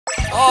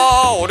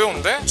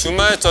어려운데?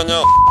 주말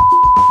저녁.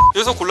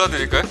 여기서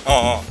골라드릴까요?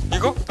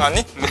 이거?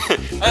 아니? 네.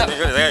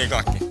 이거 내가 이거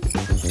할게.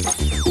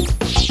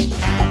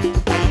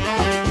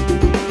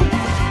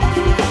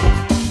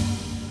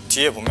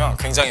 뒤에 보면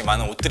굉장히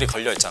많은 옷들이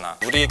걸려있잖아.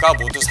 우리가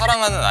모두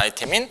사랑하는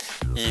아이템인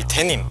이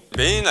데님.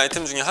 메인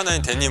아이템 중에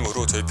하나인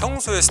데님으로 저희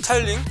평소에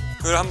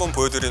스타일링을 한번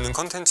보여드리는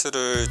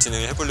컨텐츠를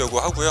진행해 보려고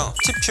하고요.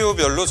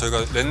 T.P.O별로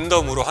저희가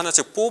랜덤으로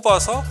하나씩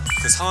뽑아서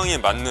그 상황에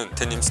맞는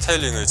데님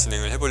스타일링을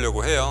진행을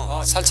해보려고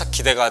해요. 살짝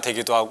기대가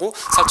되기도 하고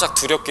살짝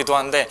두렵기도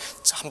한데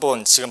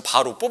한번 지금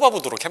바로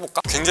뽑아보도록 해볼까?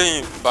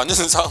 굉장히 많은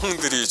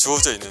상황들이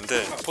주어져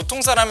있는데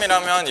보통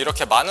사람이라면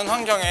이렇게 많은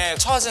환경에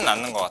처하지는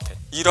않는 것 같아.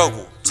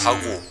 일하고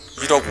자고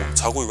일하고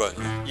자고 이거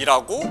아니에요?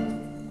 일하고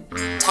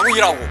자고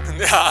일하고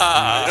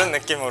이런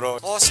느낌으로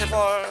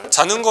제발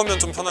자는 거면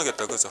좀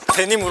편하겠다, 그죠?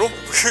 데님으로?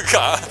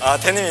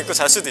 데님 입고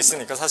잘 수도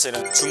있으니까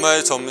사실은.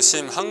 주말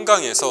점심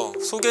한강에서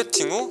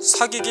소개팅 후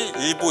사귀기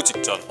일보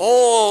직전.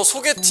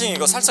 소개팅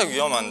이거 살짝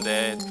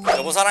위험한데.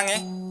 여보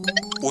사랑해?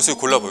 옷을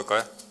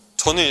골라볼까요?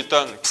 저는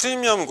일단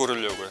프리미엄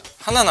고르려고요.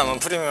 하나 남은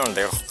프리미엄을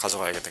내가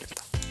가져가야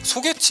되겠다.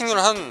 소개팅을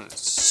한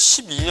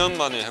 12년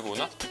만에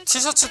해보나?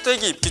 티셔츠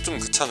떼기 입기 좀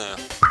그렇잖아요.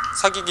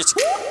 사귀기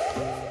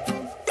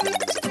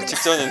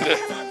직전인데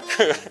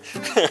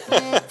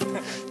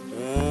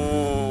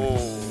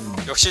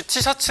역시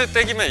티셔츠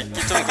떼기만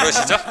입기 좀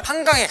그러시죠?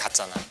 한강에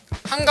갔잖아.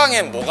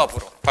 한강엔 뭐가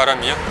불어?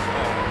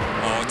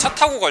 바람이요? 차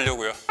타고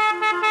가려고요.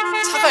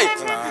 차가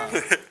있구나.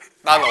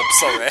 난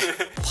없어. 왜?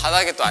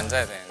 바닥에 또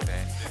앉아야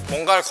되는데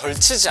뭔가를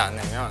걸치지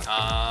않으면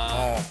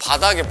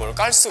바닥에 뭘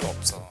깔 수가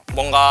없어.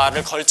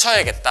 뭔가를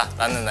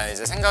걸쳐야겠다라는 난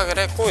이제 생각을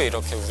했고,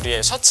 이렇게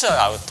우리의 셔츠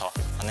아우터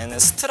안에는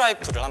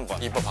스트라이프를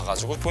한번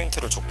입어봐가지고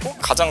포인트를 줬고,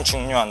 가장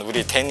중요한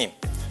우리 데님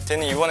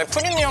이번에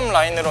프리미엄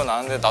라인으로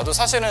나왔는데 나도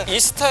사실은 이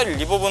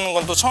스타일을 입어보는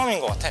건 또 처음인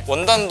것 같아.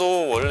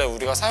 원단도 원래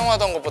우리가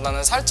사용하던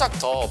것보다는 살짝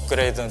더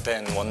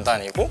업그레이드된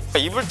원단이고,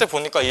 입을 때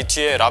보니까 이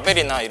뒤에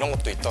라벨이나 이런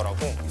것도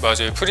있더라고.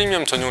 맞아요.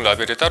 프리미엄 전용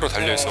라벨이 따로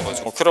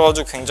달려있어가지고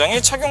그래가지고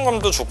굉장히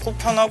착용감도 좋고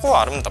편하고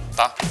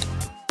아름답다.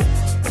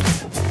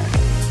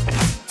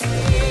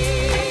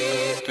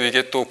 또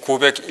이게 또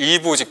고백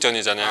일보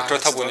직전이잖아요.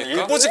 그렇다 보니까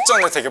일보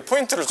직전에 되게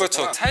포인트를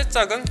그렇죠. 줬구나.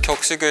 살짝은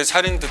격식을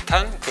차린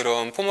듯한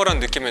그런 포멀한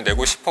느낌을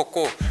내고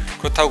싶었고,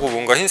 그렇다고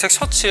뭔가 흰색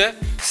셔츠에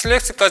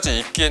슬랙스까지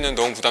입기에는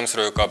너무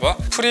부담스러울까봐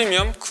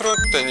프리미엄 크롭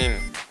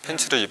데님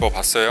팬츠를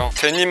입어봤어요.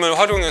 데님을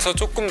활용해서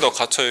조금 더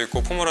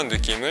갇혀있고 포멀한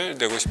느낌을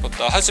내고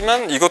싶었다.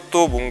 하지만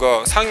이것도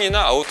뭔가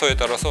상의나 아우터에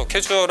따라서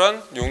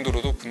캐주얼한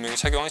용도로도 분명히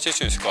착용하실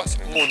수 있을 것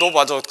같습니다. 너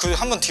맞아. 그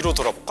한번 뒤로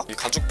돌아볼까? 이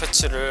가죽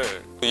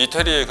패치를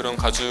이태리의 그런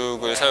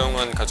가죽을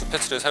사용한 가죽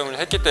패치를 사용을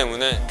했기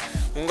때문에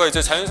뭔가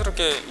이제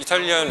자연스럽게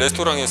이탈리안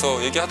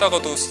레스토랑에서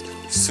얘기하다가도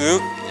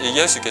쓱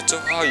얘기할 수 있겠죠?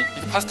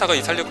 이 파스타가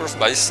이탈리아 거라서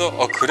맛있어?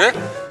 그래?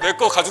 내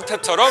거 가죽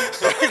탭처럼?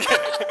 이렇게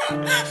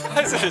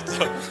할 수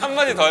있죠.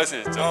 한마디 더 할 수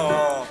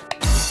있죠.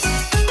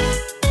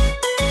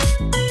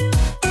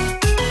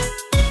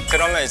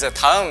 그러면 이제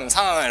다음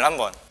상황을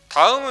한번.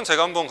 다음은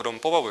제가 한번 그럼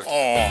뽑아볼게요.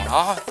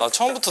 나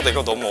처음부터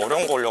내가 너무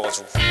어려운 거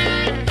올려가지고.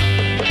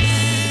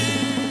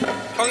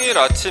 평일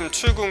아침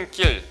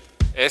출근길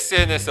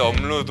SNS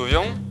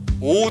업로드용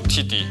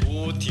OOTD.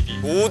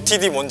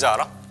 OOTD 뭔지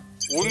알아?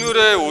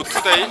 오늘의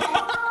오투데이?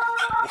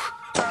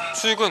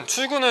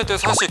 출근할 때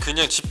사실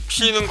그냥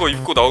집히는 거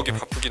입고 나오기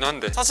바쁘긴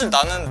한데 사실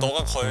나는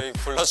너가 거의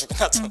골라주긴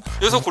하잖아.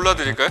 여기서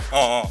골라드릴까요?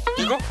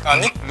 이거?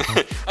 아니? 네.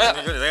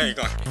 이거 내가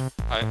이거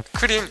할게.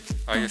 크림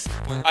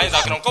알겠습니다. 아니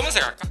나 그럼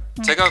검은색 할까?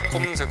 제가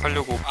검은색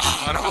하려고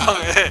안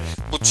하고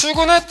뭐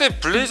출근할 때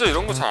블레이저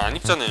이런 거 잘 안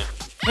입잖아요.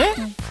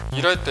 응?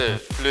 일할 때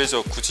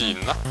블레이저 굳이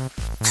입나?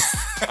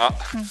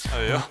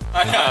 왜요?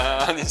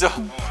 아니야. 아니죠?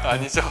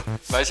 아니죠?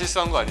 말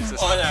실수한 거 아니죠?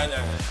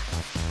 아니야.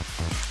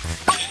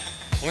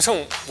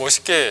 엄청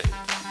멋있게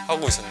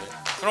하고 있었네요.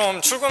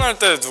 그럼 출근할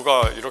때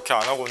누가 이렇게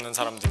안 하고 있는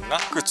사람도 있나?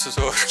 그쵸,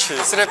 저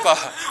이렇게 스레빠.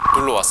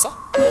 놀러 왔어?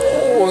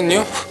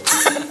 아니요.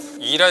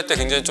 일할 때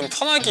굉장히 좀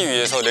편하기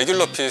위해서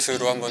레귤러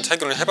핏으로 한번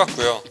착용을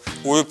해봤고요.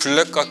 올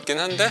블랙 같긴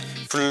한데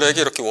블랙이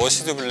이렇게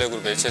워시드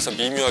블랙으로 매치해서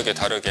미묘하게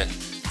다르게,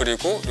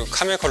 그리고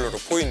카멜 컬러로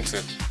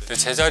포인트. 근데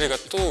제자리가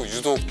또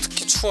유독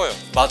특히 추워요.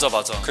 맞아.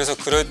 그래서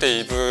그럴 때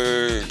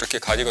입을 이렇게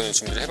가디건을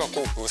준비를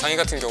해봤고, 그 상의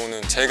같은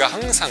경우는 제가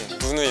항상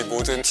누누이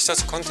모든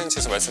티셔츠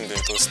컨텐츠에서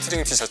말씀드린 또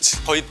스트링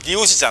티셔츠. 거의 네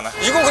옷이잖아.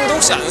 이거 근데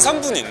혹시 안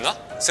산 분 있나?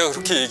 제가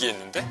그렇게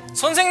얘기했는데?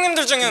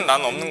 선생님들 중에는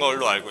난 없는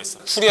걸로 알고 있어.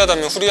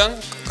 후리하다면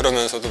후리한,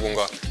 그러면서도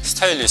뭔가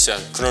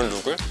스타일리시한 그런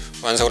룩을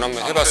완성을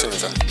한번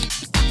해봤습니다.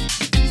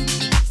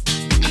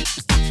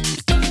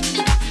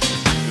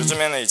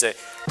 요즘에는 이제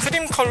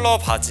크림 컬러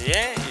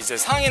바지에 이제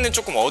상의는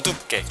조금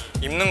어둡게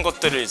입는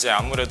것들을 이제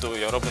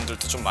아무래도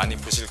여러분들도 좀 많이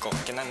보실 것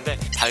같긴 한데,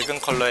 밝은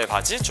컬러의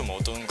바지, 좀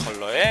어두운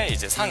컬러의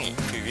이제 상의,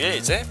 그 위에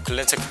이제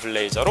글렌체크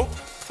블레이저로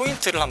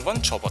포인트를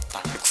한번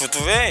줘봤다.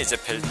 구두에 이제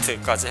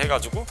벨트까지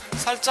해가지고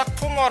살짝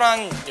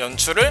포멀한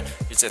연출을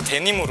이제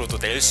데님으로도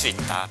낼 수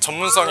있다.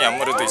 전문성이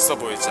아무래도 있어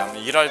보이지.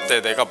 일할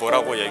때 내가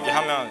뭐라고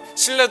얘기하면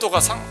신뢰도가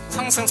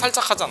상승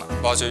살짝 하잖아.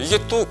 맞아요. 이게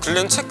또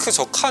글렌체크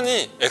저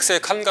칸이 엑셀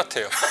칸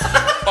같아요.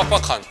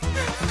 빡빡한.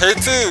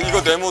 벨트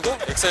이거 네모도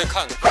엑셀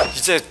칸.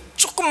 이제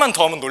조금만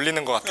더 하면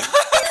놀리는 것 같아.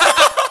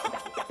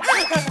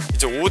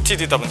 이제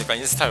OOTD다 보니까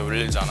인스타에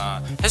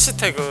올리잖아.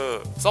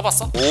 해시태그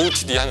써봤어?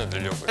 OOTD 하나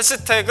넣으려고요.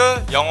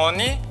 해시태그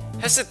영원히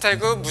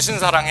해시태그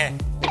무신사랑해.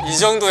 이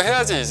정도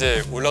해야지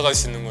이제 올라갈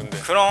수 있는 건데.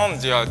 그럼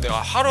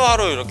내가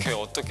하루하루 이렇게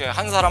어떻게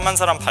한 사람 한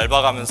사람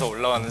밟아가면서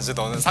올라가는지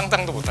너는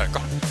상상도 못할까?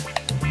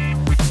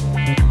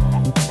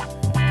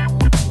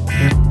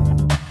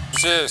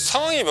 이제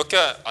상황이 몇 개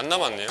안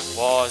남았네요.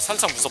 와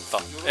살짝 무섭다.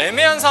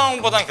 애매한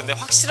상황보단 근데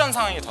확실한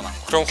상황이 더 나아.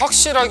 그럼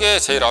확실하게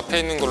제일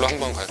앞에 있는 걸로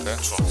한번 갈까요?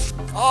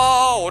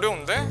 아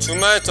어려운데?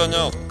 주말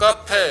저녁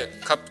카페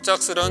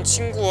갑작스런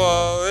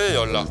친구와의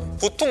연락.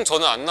 보통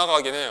저는 안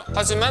나가긴 해요.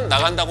 하지만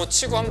나간다고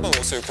치고 한번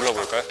옷을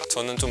골라볼까요?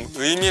 저는 좀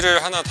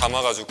의미를 하나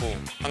담아가지고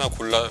하나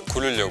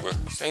고르려고요.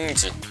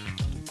 생지.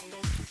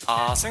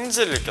 아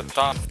생지를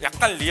읽겠다.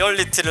 약간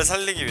리얼리티를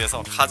살리기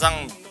위해서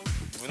가장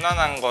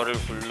무난한 거를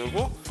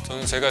고르고.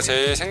 저는 제가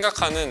제일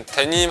생각하는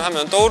데님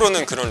하면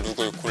떠오르는 그런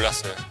룩을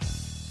골랐어요.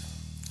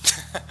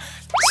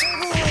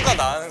 친구가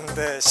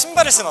나왔는데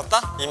신발을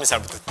신었다? 이미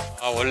잘못했다.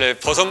 아 원래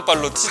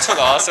버선발로 뛰쳐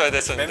나왔어야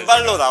됐었는데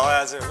맨발로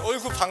나와야지.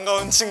 어이구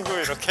반가운 친구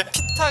이렇게.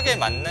 핏하게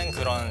맞는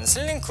그런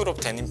슬링크롭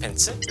데님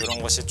팬츠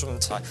이런 것이 좀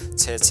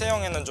제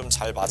체형에는 좀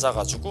잘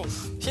맞아가지고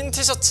흰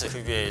티셔츠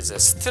그 위에 이제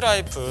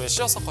스트라이프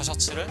시어서커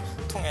셔츠를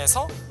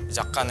통해서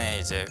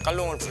약간의 이제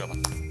깔롱을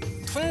부려봤다.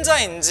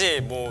 혼자인지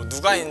뭐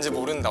누가인지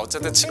모르는데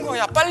어쨌든 친구가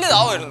야 빨리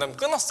나와 이런다면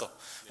끊었어.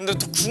 근데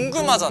또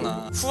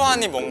궁금하잖아.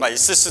 후환이 뭔가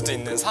있을 수도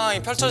있는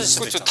상황이 펼쳐질 수도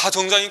그렇죠. 있잖아. 다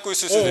정장 입고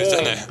있을 수도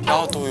있잖아요.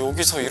 야 너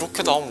여기서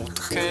이렇게 나오면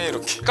어떡해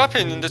이렇게.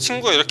 카페에 있는데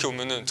친구가 이렇게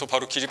오면은 저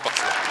바로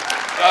기립박수.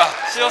 야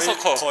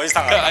시어서커. 더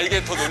이상 아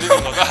이게 더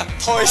놀리는 거다.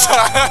 더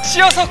이상.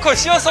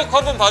 시어서커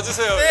한번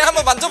봐주세요. 네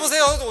한번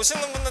만져보세요.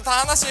 오시는 분들 다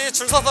하나씩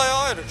줄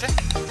서서요 이렇게.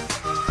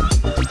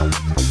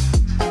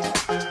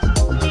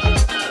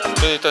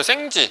 저는 일단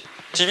생지.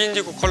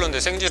 딥인디고 컬러인데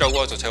생지라고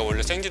하죠. 제가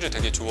원래 생지를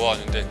되게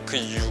좋아하는데 그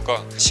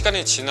이유가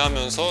시간이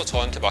지나면서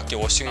저한테 맞게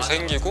워싱이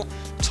생기고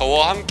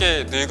저와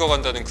함께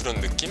늙어간다는 그런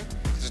느낌?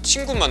 그래서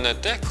친구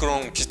만날 때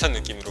그런 비슷한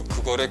느낌으로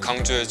그거를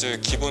강조해줄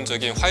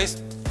기본적인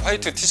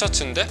화이트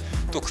티셔츠인데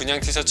또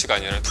그냥 티셔츠가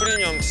아니라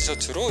프리미엄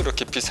티셔츠로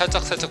이렇게 빛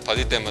살짝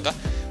받을 때마다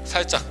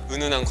살짝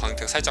은은한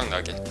광택 살짝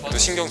나게 또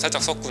신경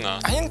살짝 썼구나.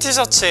 흰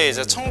티셔츠에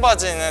이제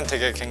청바지는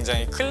되게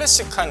굉장히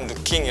클래식한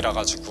루킹이라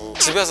가지고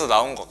집에서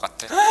나온 것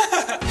같아.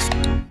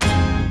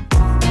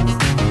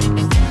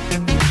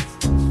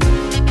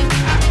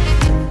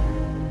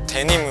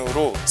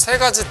 데님으로 세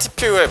가지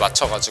T.P.O에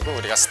맞춰가지고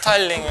우리가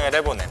스타일링을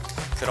해보는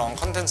그런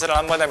컨텐츠를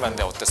한번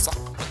해봤는데 어땠어?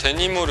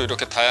 데님으로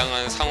이렇게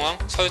다양한 상황,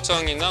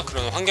 설정이나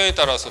그런 환경에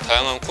따라서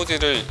다양한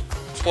코디를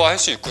소화할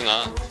수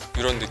있구나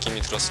이런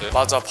느낌이 들었어요.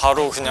 맞아,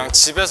 바로 그냥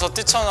집에서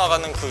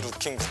뛰쳐나가는 그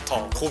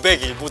루킹부터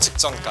고백 일보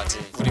직전까지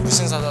우리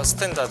무신사다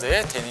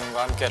스탠다드의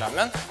데님과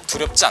함께라면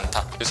두렵지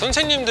않다.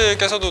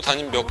 선생님들께서도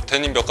데님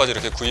몇 가지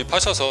이렇게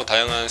구입하셔서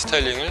다양한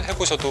스타일링을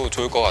해보셔도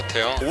좋을 것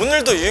같아요.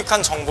 오늘도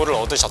유익한 정보를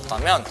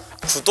얻으셨다면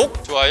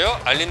구독, 좋아요,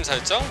 알림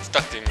설정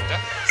부탁드립니다.